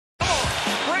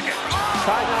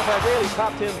Time now for our daily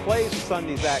top 10 plays for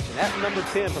Sunday's action. At number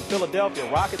 10 from Philadelphia,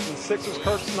 Rockets and Sixers,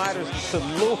 Kirk Snyder's to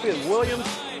Louis Williams.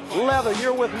 Leather,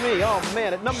 you're with me. Oh,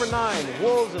 man. At number 9,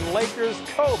 Wolves and Lakers,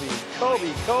 Kobe.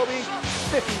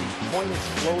 50-point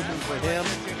explosion for him.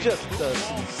 Just a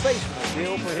sensational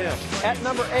deal for him. At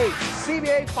number 8,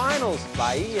 CBA Finals,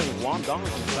 Bai and Guangdong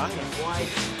from China.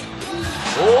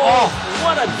 Oh,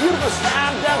 what a beautiful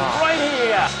slam dunk right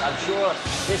here. I'm sure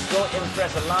this will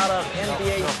impress a lot of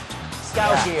NBA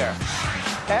scouts here.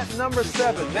 At number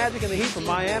 7, Magic and the Heat from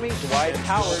Miami, Dwight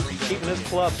Howard keeping his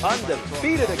club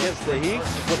undefeated against the Heat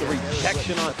with a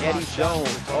rejection on Eddie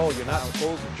Jones. Oh, you're not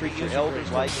supposed to treat your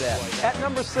elders like that. At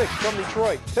number 6, from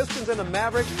Detroit, Pistons and the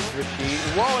Mavericks,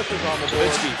 Rasheed Wallace is on the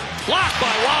board. Blocked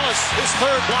by Wallace, his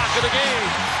third block of the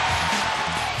game.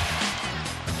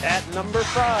 At number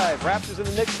 5, Raptors and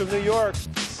the Knicks from New York,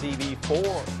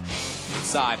 CB4.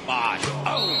 Inside by.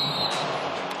 Oh,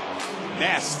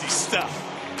 nasty stuff.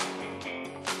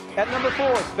 At number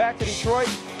 4, it's back to Detroit.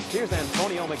 Here's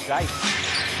Antonio McDyess.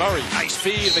 Murray, nice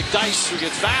feed. McDyess who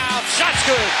gets fouled. Shot's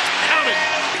good. Count it.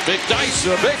 McDyess,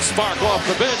 a big spark off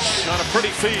the bench on a pretty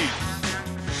feed.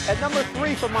 At number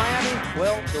 3 for Miami,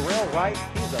 well, Darrell Wright,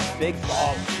 he's a big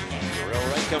baller. Darrell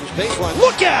Wright comes baseline.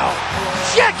 Look out!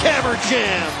 Jackhammer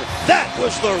jam. That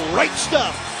was the right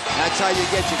stuff. That's how you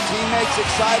get your teammates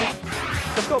excited.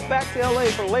 Let's go back to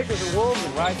L.A. for Lakers and Wolves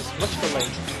and ride the Smush the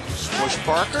Lake. Smush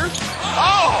Parker.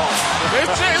 Oh!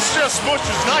 It's just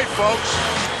Smush's night, folks.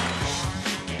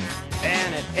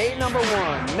 And at 8, number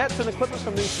 1, Nets and the Clippers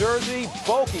from New Jersey,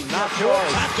 Bulky, not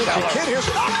yours. And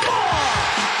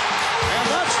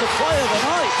that's the play of the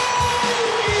night.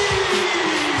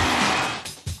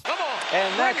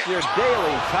 And that's your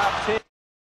daily top 10.